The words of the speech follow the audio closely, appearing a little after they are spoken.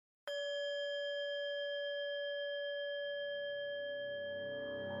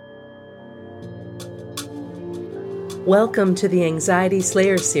Welcome to the Anxiety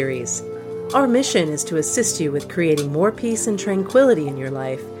Slayer series. Our mission is to assist you with creating more peace and tranquility in your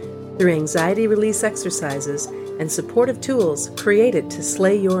life through anxiety release exercises and supportive tools created to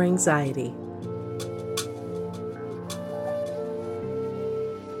slay your anxiety.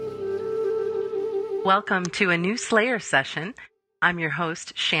 Welcome to a new Slayer session. I'm your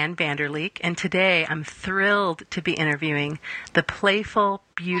host, Shan Vanderleek, and today I'm thrilled to be interviewing the playful,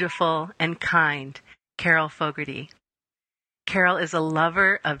 beautiful, and kind Carol Fogarty. Carol is a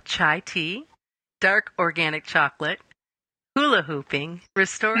lover of chai tea, dark organic chocolate, hula hooping,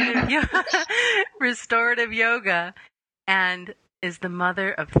 restorative yoga, and is the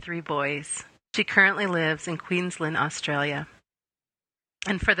mother of 3 boys. She currently lives in Queensland, Australia.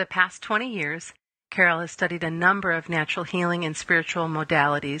 And for the past 20 years, Carol has studied a number of natural healing and spiritual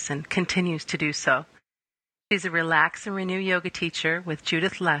modalities and continues to do so. She's a Relax and Renew yoga teacher with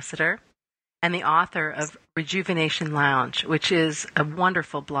Judith Lasater and the author of Rejuvenation Lounge, which is a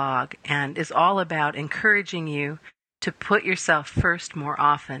wonderful blog and is all about encouraging you to put yourself first more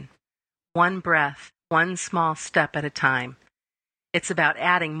often, one breath, one small step at a time. It's about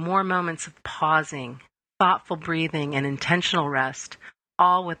adding more moments of pausing, thoughtful breathing, and intentional rest,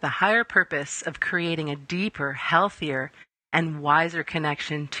 all with the higher purpose of creating a deeper, healthier, and wiser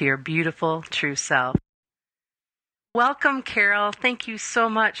connection to your beautiful, true self. Welcome, Carol. Thank you so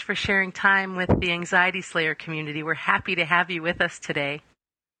much for sharing time with the Anxiety Slayer community. We're happy to have you with us today.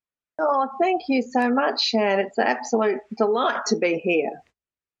 Oh, thank you so much, Shan. It's an absolute delight to be here.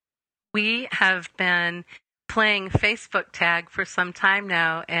 We have been playing Facebook tag for some time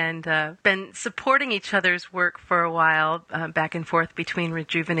now and been supporting each other's work for a while, back and forth between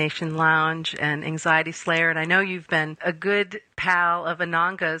Rejuvenation Lounge and Anxiety Slayer. And I know you've been a good pal of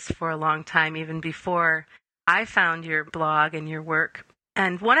Ananga's for a long time, even before I found your blog and your work.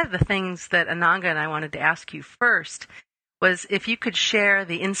 And one of the things that Ananga and I wanted to ask you first was if you could share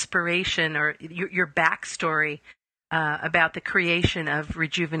the inspiration or your backstory about the creation of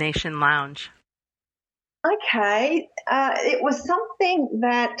Rejuvenation Lounge. Okay. It was something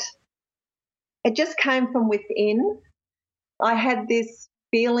that it just came from within. I had this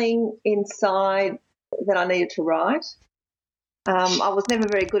feeling inside that I needed to write. I was never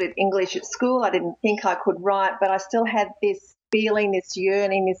very good at English at school. I didn't think I could write, but I still had this feeling, this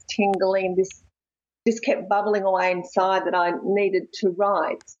yearning, this tingling, this just kept bubbling away inside that I needed to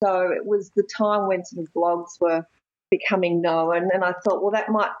write. So it was the time when sort of blogs were becoming known, and I thought, well, that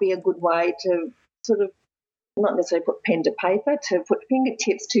might be a good way to sort of not necessarily put pen to paper, to put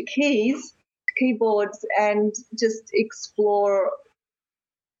fingertips to keyboards, and just explore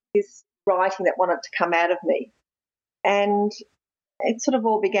this writing that wanted to come out of me. And it sort of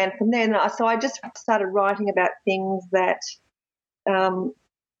all began from there. So I just started writing about things that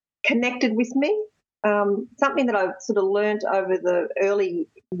connected with me, something that I sort of learned over the early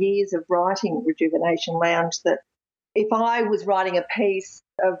years of writing Rejuvenation Lounge, that if I was writing a piece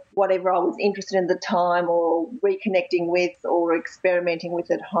of whatever I was interested in at the time or reconnecting with or experimenting with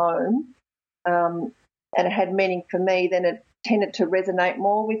at home, and it had meaning for me, then it tended to resonate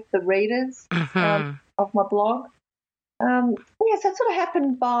more with the readers of my blog. So it sort of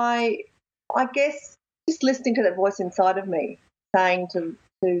happened by, I guess, just listening to that voice inside of me saying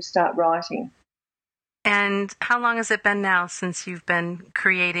to start writing. And how long has it been now since you've been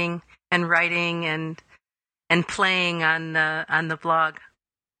creating and writing and playing on the blog?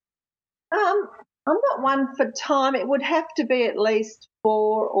 I'm not one for time. It would have to be at least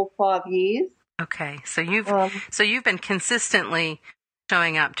 4 or 5 years. Okay, so you've been consistently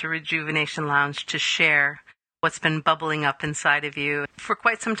showing up to Rejuvenation Lounge to share what's been bubbling up inside of you for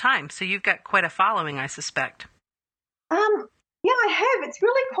quite some time. So you've got quite a following, I suspect. Yeah, I have. It's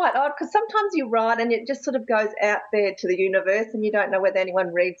really quite odd because sometimes you write and it just sort of goes out there to the universe and you don't know whether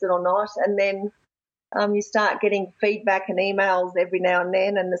anyone reads it or not. And then you start getting feedback and emails every now and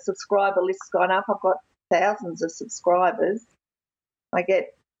then, and the subscriber list's gone up. I've got thousands of subscribers. I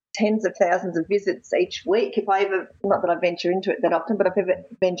get tens of thousands of visits each week. If I ever, not that I venture into it that often, but if I ever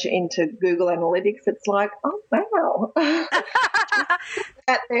venture into Google Analytics, it's like, oh, wow.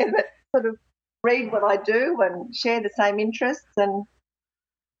 Out there that sort of read what I do and share the same interests. And,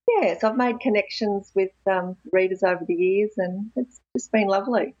 yes, I've made connections with readers over the years, and it's just been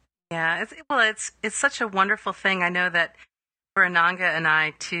lovely. Yeah, it's such a wonderful thing. I know that for Ananga and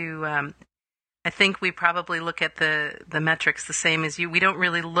I, too, I think we probably look at the metrics the same as you. We don't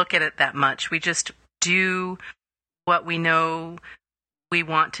really look at it that much. We just do what we know we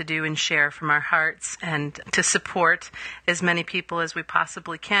want to do and share from our hearts, and to support as many people as we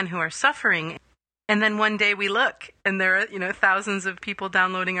possibly can who are suffering. And then one day we look and there are, thousands of people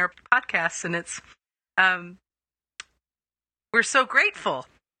downloading our podcasts, and it's we're so grateful,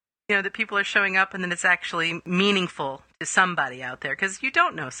 that people are showing up and that it's actually meaningful to somebody out there, because you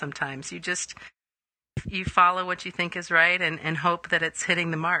don't know sometimes. You follow what you think is right and hope that it's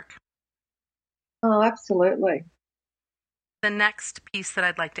hitting the mark. Oh, absolutely. The next piece that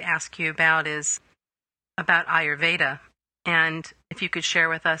I'd like to ask you about is about Ayurveda. And if you could share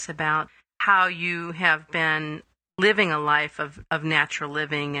with us about how you have been living a life of natural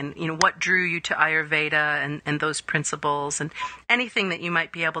living, and what drew you to Ayurveda and those principles, and anything that you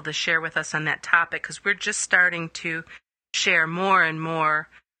might be able to share with us on that topic, because we're just starting to share more and more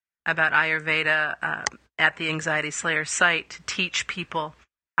about Ayurveda at the Anxiety Slayer site to teach people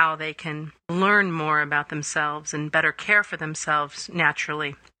how they can learn more about themselves and better care for themselves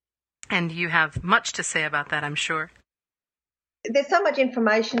naturally. And you have much to say about that, I'm sure. There's so much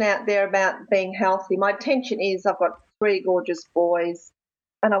information out there about being healthy. My intention is I've got 3 gorgeous boys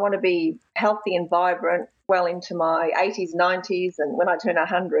and I want to be healthy and vibrant well into my 80s, 90s, and when I turn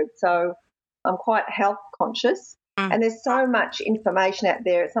 100. So I'm quite health conscious. And there's so much information out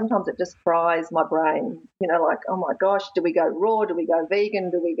there. Sometimes it just fries my brain, like, oh my gosh, do we go raw? Do we go vegan?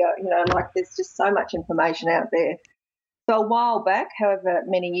 Do we go, like there's just so much information out there. So a while back, however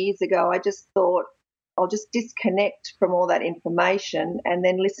many years ago, I just thought I'll just disconnect from all that information and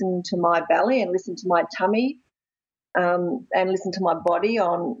then listen to my belly and listen to my tummy and listen to my body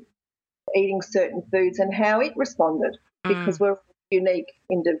on eating certain foods and how it responded, because we're unique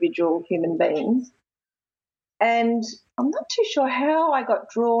individual human beings. And I'm not too sure how I got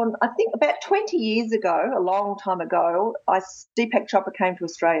drawn. I think about 20 years ago, a long time ago, Deepak Chopra came to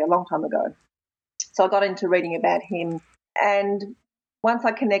Australia a long time ago. So I got into reading about him. And once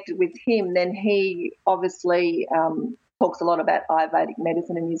I connected with him, then he obviously talks a lot about Ayurvedic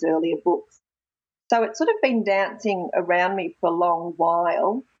medicine in his earlier books. So it's sort of been dancing around me for a long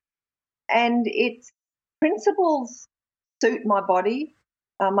while. And its principles suit my body.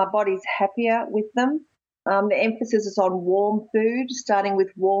 My body's happier with them. The emphasis is on warm food, starting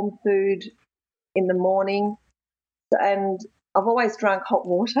with warm food in the morning. And I've always drunk hot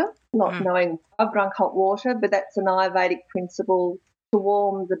water, not knowing I've drunk hot water, but that's an Ayurvedic principle to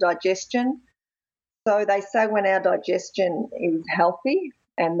warm the digestion. So they say when our digestion is healthy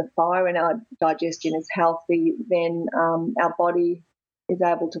and the fire in our digestion is healthy, then our body is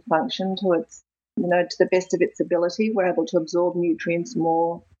able to function to its, to the best of its ability. We're able to absorb nutrients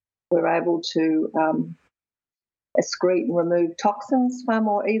more. We're able to excrete and remove toxins far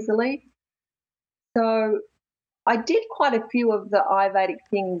more easily. So I did quite a few of the Ayurvedic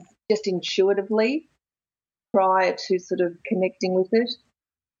things just intuitively prior to sort of connecting with it.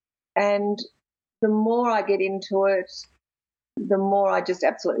 And the more I get into it, the more I just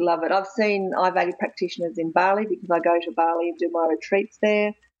absolutely love it. I've seen Ayurvedic practitioners in Bali because I go to Bali and do my retreats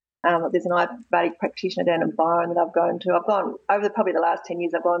there. There's an Ayurvedic practitioner down in Byron that I've gone to. I've gone over probably the last 10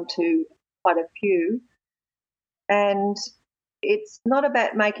 years, I've gone to quite a few. And it's not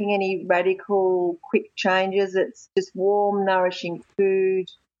about making any radical, quick changes. It's just warm, nourishing food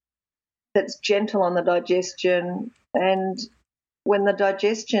that's gentle on the digestion. And when the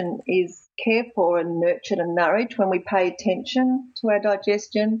digestion is cared for and nurtured and nourished, when we pay attention to our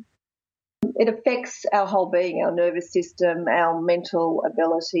digestion, it affects our whole being, our nervous system, our mental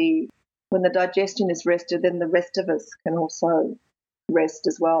ability. When the digestion is rested, then the rest of us can also rest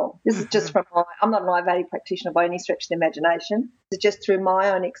as well. This is just from I'm not an Ayurvedic practitioner by any stretch of the imagination. It's just through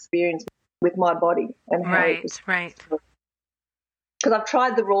my own experience with my body and how it was. Right. Because I've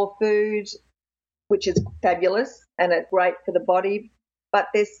tried the raw food, which is fabulous and it's great for the body, but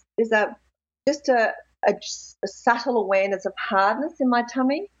there's a subtle awareness of hardness in my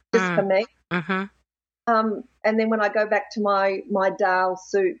tummy, just for me. And then when I go back to my dal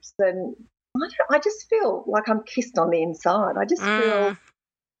soups, then I just feel like I'm kissed on the inside. I just feel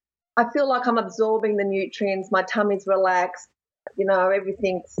like I'm absorbing the nutrients. My tummy's relaxed.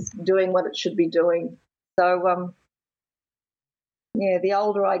 Everything's doing what it should be doing. So, the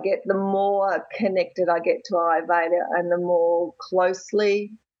older I get, the more connected I get to Ayurveda and the more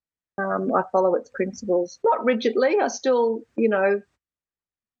closely I follow its principles. Not rigidly. I still,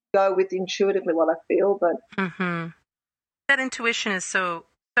 go with intuitively what I feel, but that intuition is so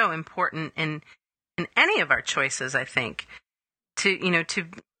important in any of our choices, I think, to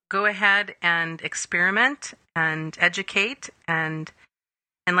go ahead and experiment and educate and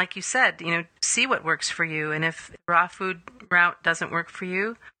like you said, see what works for you. And if raw food route doesn't work for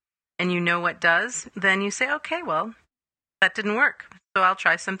you and what does, then you say, okay, well, that didn't work, so I'll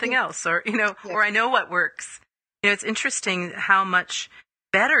try something else, or or I know what works. It's interesting how much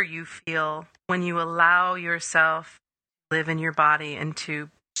better you feel when you allow yourself to live in your body and to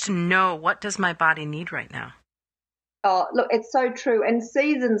know, what does my body need right now? Oh, look, it's so true. And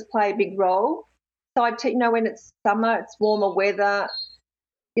seasons play a big role. So when it's summer, it's warmer weather.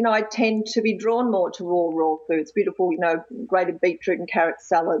 I tend to be drawn more to raw foods, beautiful, grated beetroot and carrot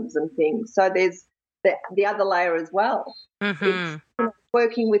salads and things. So there's the other layer as well. Mm-hmm. It's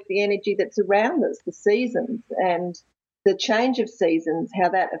working with the energy that's around us, the seasons, and the change of seasons, how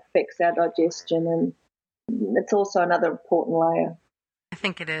that affects our digestion. And it's also another important layer. I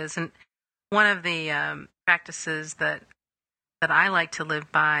think it is. And one of the practices that I like to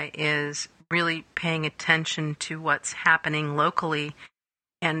live by is really paying attention to what's happening locally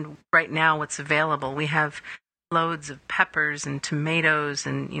and right now what's available. We have loads of peppers and tomatoes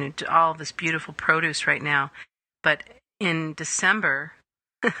and all this beautiful produce right now. But in December,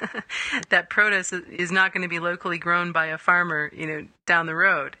 that produce is not going to be locally grown by a farmer, down the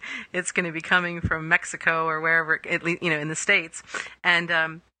road. It's going to be coming from Mexico or wherever, at least, in the States.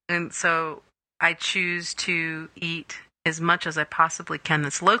 And so I choose to eat as much as I possibly can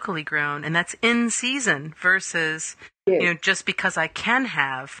that's locally grown and that's in season versus, just because I can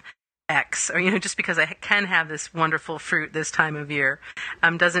have X or, just because I can have this wonderful fruit this time of year,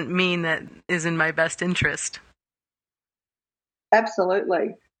 doesn't mean that is in my best interest.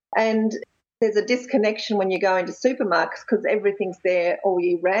 Absolutely. And there's a disconnection when you go into supermarkets because everything's there all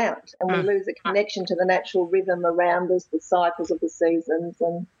year round and we lose a connection to the natural rhythm around us, the cycles of the seasons.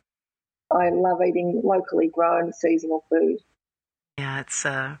 And I love eating locally grown seasonal food. Yeah, it's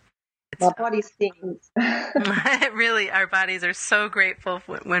my body stings. Really, our bodies are so grateful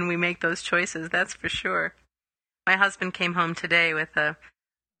when we make those choices, that's for sure. My husband came home today with a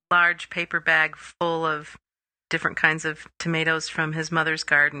large paper bag full of different kinds of tomatoes from his mother's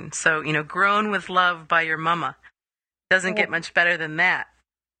garden. So, grown with love by your mama. Doesn't get much better than that.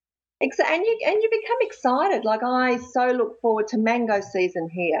 Exactly. And you become excited. Like I so look forward to mango season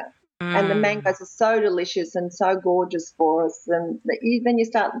here. And the mangoes are so delicious and so gorgeous for us. And then you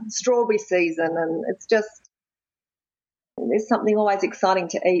start strawberry season and it's just, there's something always exciting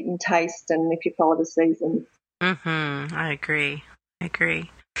to eat and taste and if you follow the seasons. Mm-hmm. I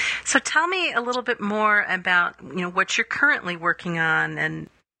agree. So tell me a little bit more about, what you're currently working on and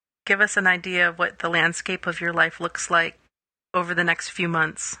give us an idea of what the landscape of your life looks like over the next few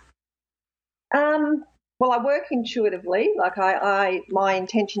months. Well, I work intuitively. Like my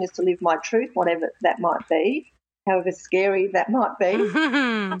intention is to live my truth, whatever that might be, however scary that might be.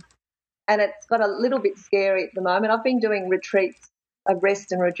 And it's got a little bit scary at the moment. I've been doing retreats,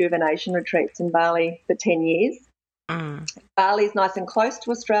 rest and rejuvenation retreats in Bali for 10 years. Bali is nice and close to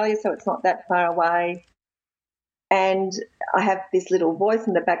Australia, so it's not that far away. And I have this little voice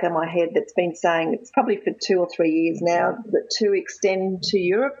in the back of my head that's been saying, it's probably for 2 or 3 years now, that to extend to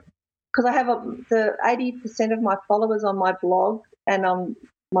Europe. Because I have the 80% of my followers on my blog and on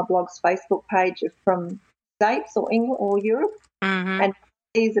my blog's Facebook page are from States or England or Europe. Mm-hmm. And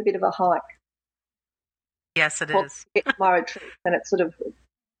it is a bit of a hike. Yes, it is. My retreats, and it's sort of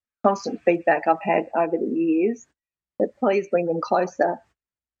constant feedback I've had over the years. But please bring them closer.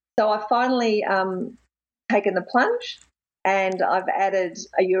 So I finally taken the plunge and I've added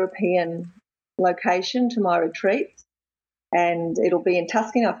a European location to my retreats. And it'll be in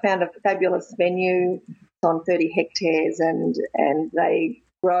Tuscany. I found a fabulous venue. It's on 30 hectares and they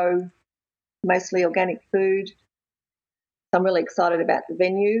grow mostly organic food. So I'm really excited about the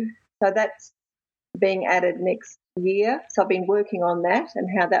venue. So that's being added next year. So I've been working on that and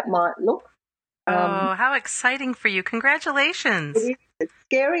how that might look. How exciting for you. Congratulations. It's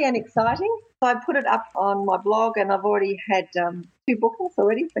scary and exciting. So I put it up on my blog and I've already had 2 bookings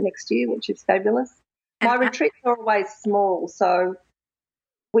already for next year, which is fabulous. My retreats are always small,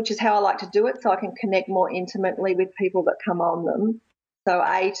 which is how I like to do it, so I can connect more intimately with people that come on them. So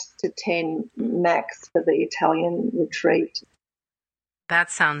 8 to 10 max for the Italian retreat. That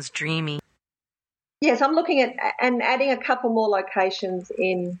sounds dreamy. Yes, I'm looking at and adding a couple more locations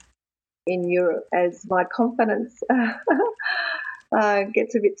in Europe as my confidence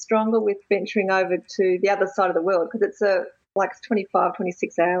gets a bit stronger with venturing over to the other side of the world because it's 25,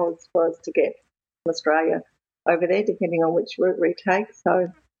 26 hours for us to get Australia over there, depending on which route we take.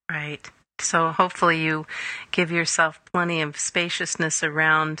 So, right. So hopefully you give yourself plenty of spaciousness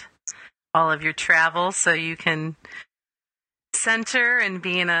around all of your travel, so you can center and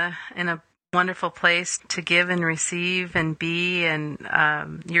be in a wonderful place to give and receive and be. And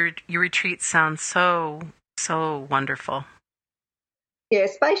your retreat sounds so wonderful. Yeah,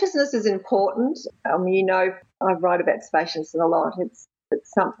 spaciousness is important. I write about spaciousness a lot. It's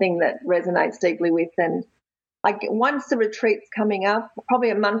something that resonates deeply with. And once the retreat's coming up, probably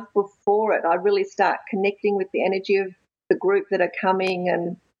a month before it, I really start connecting with the energy of the group that are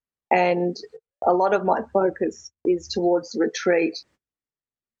coming and a lot of my focus is towards the retreat,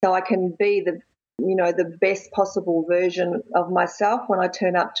 so I can be the best possible version of myself when I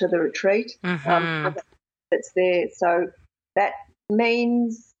turn up to the retreat. That's there. So that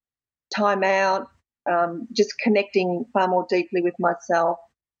means time out, just connecting far more deeply with myself.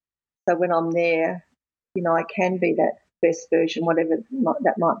 So when I'm there, I can be that best version, whatever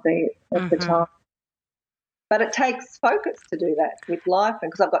that might be at the time. But it takes focus to do that with life,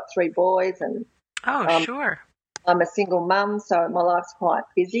 and because I've got 3 boys and sure. I'm a single mum, so my life's quite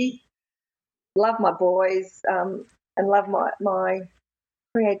busy. Love my boys and love my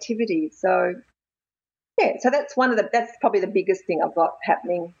creativity. So, yeah, so that's that's probably the biggest thing I've got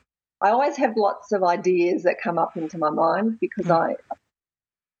happening. I always have lots of ideas that come up into my mind because I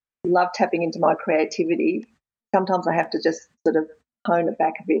love tapping into my creativity. Sometimes I have to just sort of hone it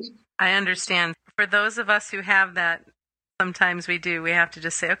back a bit. I understand. For those of us who have that, sometimes we do. We have to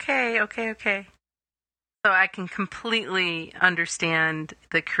just say, okay. So I can completely understand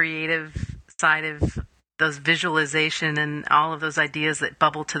the creative side of those visualization and all of those ideas that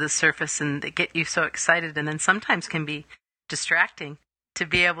bubble to the surface and that get you so excited, and then sometimes can be distracting to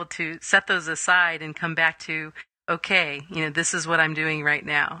be able to set those aside and come back to, okay, this is what I'm doing right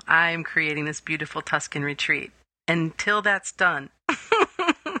now. I'm creating this beautiful Tuscan retreat. Until that's done,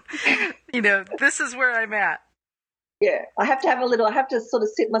 this is where I'm at. Yeah, I have to sort of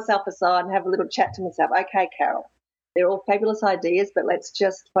sit myself aside and have a little chat to myself. Okay, Carol, they're all fabulous ideas, but let's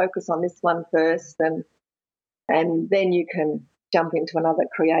just focus on this one first, and then you can jump into another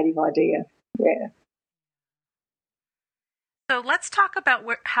creative idea. Yeah. So let's talk about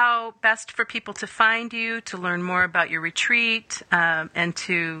how best for people to find you, to learn more about your retreat, and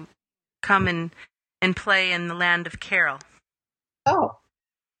to come and play in the land of Carol. Oh,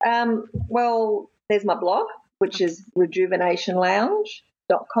 well, there's my blog, which is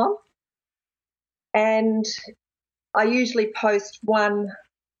rejuvenationlounge.com. And I usually post one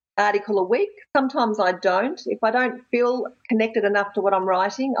article a week. Sometimes I don't. If I don't feel connected enough to what I'm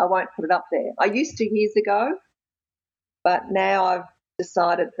writing, I won't put it up there. I used to years ago, but now I've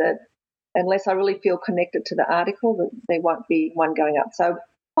decided that unless I really feel connected to the article, that there won't be one going up. So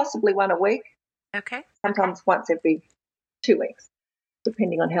possibly one a week. Okay. Sometimes once every 2 weeks,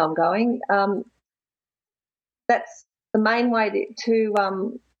 depending on how I'm going. That's the main way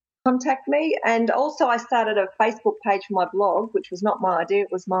to contact me. And also I started a Facebook page for my blog, which was not my idea.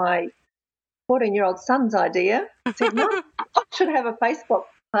 It was my 14-year-old son's idea. He said, no, I should have a Facebook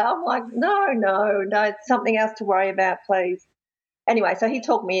page. I'm like, no, it's something else to worry about, please. Anyway, so he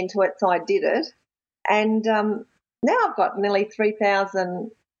talked me into it, so I did it. And now I've got nearly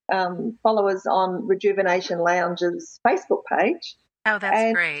 3,000 followers on Rejuvenation Lounge's Facebook page. Oh,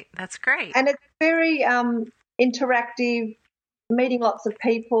 that's great. That's great. And it's very interactive, meeting lots of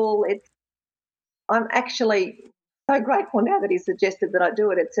people. I'm actually so grateful now that he suggested that I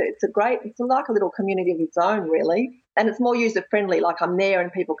do it. It's like a little community of its own, really. And it's more user-friendly, like I'm there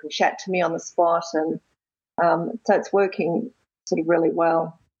and people can chat to me on the spot. And so it's working sort of really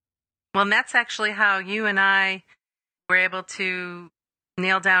well. Well, and that's actually how you and I were able to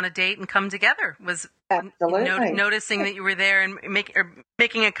nail down a date and come together, was absolutely noticing that you were there and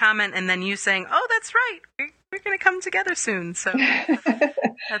making a comment, and then you saying, oh, that's right, we're going to come together soon. So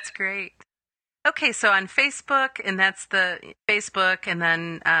that's great. Okay, so on Facebook, and that's the Facebook, and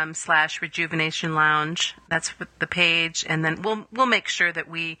then / Rejuvenation Lounge, that's the page, and then we'll make sure that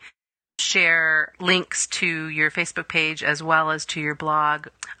we share links to your Facebook page as well as to your blog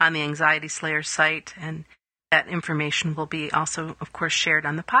on the Anxiety Slayer site, and that information will be also, of course, shared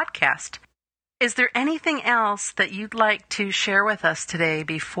on the podcast. Is there anything else that you'd like to share with us today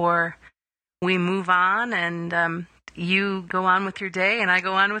before we move on and you go on with your day and I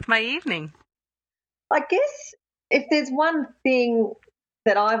go on with my evening? I guess if there's one thing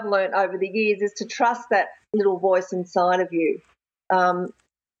that I've learned over the years is to trust that little voice inside of you,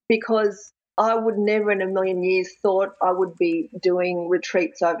 because I would never in a million years thought I would be doing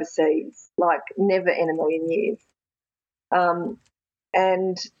retreats overseas, like never in a million years.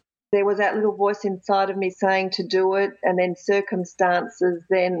 And there was that little voice inside of me saying to do it, and then circumstances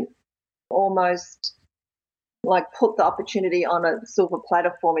then almost like put the opportunity on a silver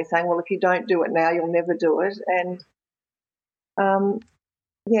platter for me, saying, well, if you don't do it now, you'll never do it. And,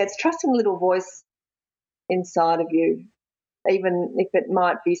 it's trusting a little voice inside of you, even if it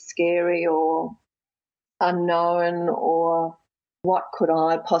might be scary or unknown or what could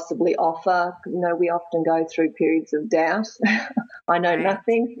I possibly offer. We often go through periods of doubt. I know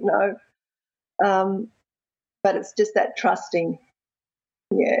nothing, no. But it's just that trusting,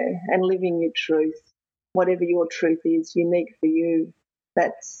 and living your truth. Whatever your truth is, unique for you.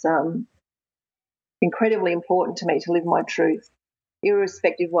 That's incredibly important to me to live my truth,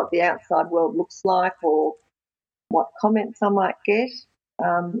 irrespective of what the outside world looks like or what comments I might get.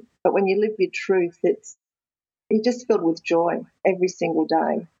 But when you live your truth, you're just filled with joy every single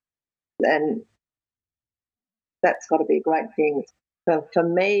day. And that's got to be a great thing for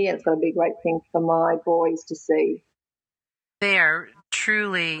me, and it's got to be a great thing for my boys to see. They are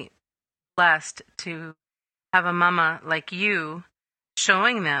truly blessed to have a mama like you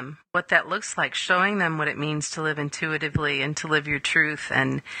showing them what that looks like, showing them what it means to live intuitively and to live your truth,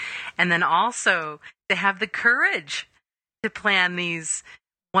 and then also to have the courage to plan these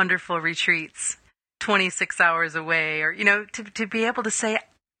wonderful retreats 26 hours away, or to be able to say,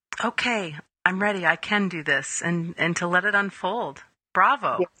 okay, I'm ready, I can do this, and to let it unfold.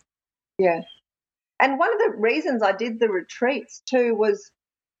 Bravo. Yeah. And one of the reasons I did the retreats too was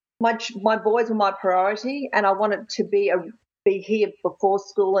my boys were my priority, and I wanted to be here before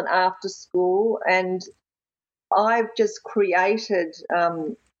school and after school, and I've just created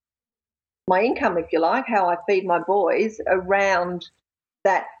my income, if you like, how I feed my boys around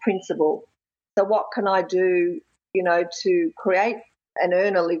that principle. So what can I do, to create and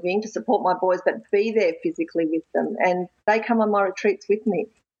earn a living to support my boys, but be there physically with them, and they come on my retreats with me.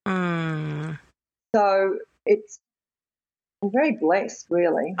 So I'm very blessed,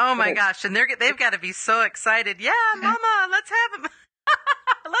 really. Oh my gosh, and they've got to be so excited. Yeah, Mama, let's have them.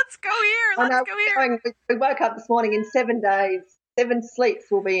 Let's go here. Let's go here. We woke up this morning. In 7 days, 7 sleeps,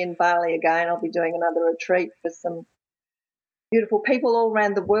 we'll be in Bali again. I'll be doing another retreat for some beautiful people all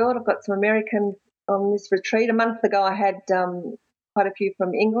around the world. I've got some Americans on this retreat. A month ago, I had quite a few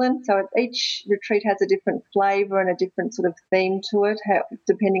from England. So each retreat has a different flavour and a different sort of theme to it,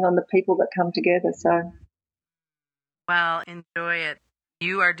 depending on the people that come together. So, well, enjoy it.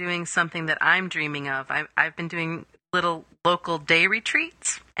 You are doing something that I'm dreaming of. I've been doing little local day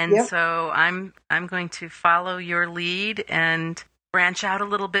retreats, and so I'm going to follow your lead and branch out a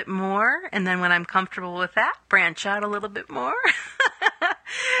little bit more, and then when I'm comfortable with that, branch out a little bit more.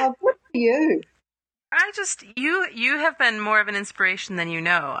 Oh, good for you. You have been more of an inspiration than you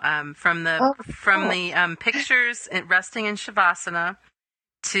know. From the pictures resting in Shavasana,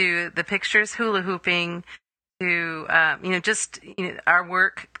 to the pictures hula hooping, to our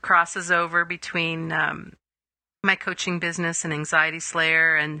work crosses over between my coaching business and Anxiety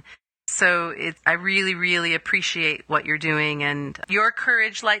Slayer, and so I really, really appreciate what you're doing, and your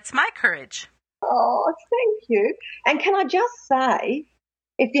courage lights my courage. Oh, thank you. And can I just say,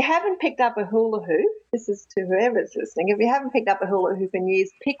 if you haven't picked up a hula hoop, this is to whoever's listening, if you haven't picked up a hula hoop in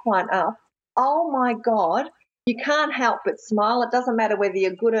years, pick one up. Oh, my God, you can't help but smile. It doesn't matter whether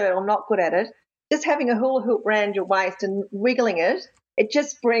you're good at it or not good at it. Just having a hula hoop around your waist and wiggling it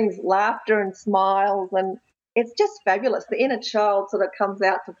just brings laughter and smiles, and it's just fabulous. The inner child sort of comes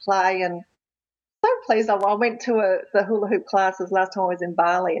out to play, and so pleased. I went to the hula hoop classes last time I was in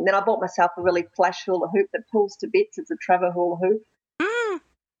Bali, and then I bought myself a really flash hula hoop that pulls to bits. It's a Trevor hula hoop.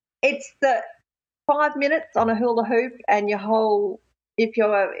 It's the 5 minutes on a hula hoop, and if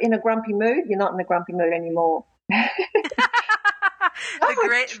you're in a grumpy mood, you're not in a grumpy mood anymore.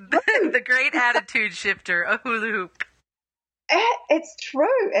 The great attitude shifter, a hula hoop. It's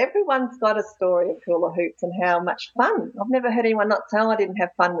true. Everyone's got a story of hula hoops and how much fun. I've never heard anyone not say, I didn't have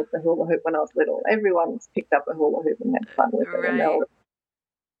fun with the hula hoop when I was little. Everyone's picked up a hula hoop and had fun with it. Right.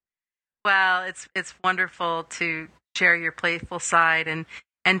 Well, it's wonderful to share your playful side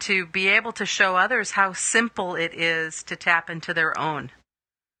and to be able to show others how simple it is to tap into their own.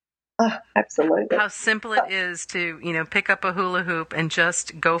 Absolutely. How simple it is to, pick up a hula hoop and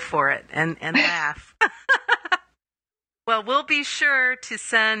just go for it and laugh. Well, we'll be sure to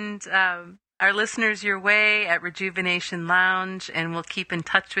send our listeners your way at Rejuvenation Lounge, and we'll keep in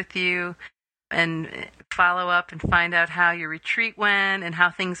touch with you and follow up and find out how your retreat went and how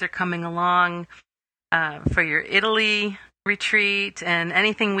things are coming along for your Italy retreat, and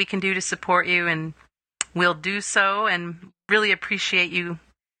anything we can do to support you, and we'll do so, and really appreciate you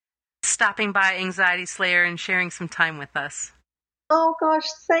stopping by Anxiety Slayer and sharing some time with us. Oh, gosh,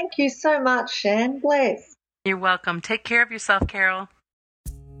 thank you so much, Shan. Bless. You're welcome. Take care of yourself, Carol.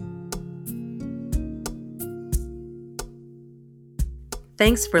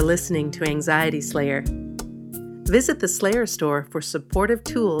 Thanks for listening to Anxiety Slayer. Visit the Slayer store for supportive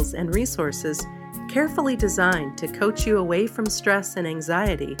tools and resources carefully designed to coach you away from stress and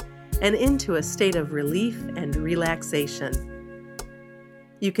anxiety and into a state of relief and relaxation.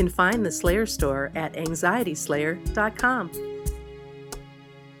 You can find the Slayer store at anxietyslayer.com.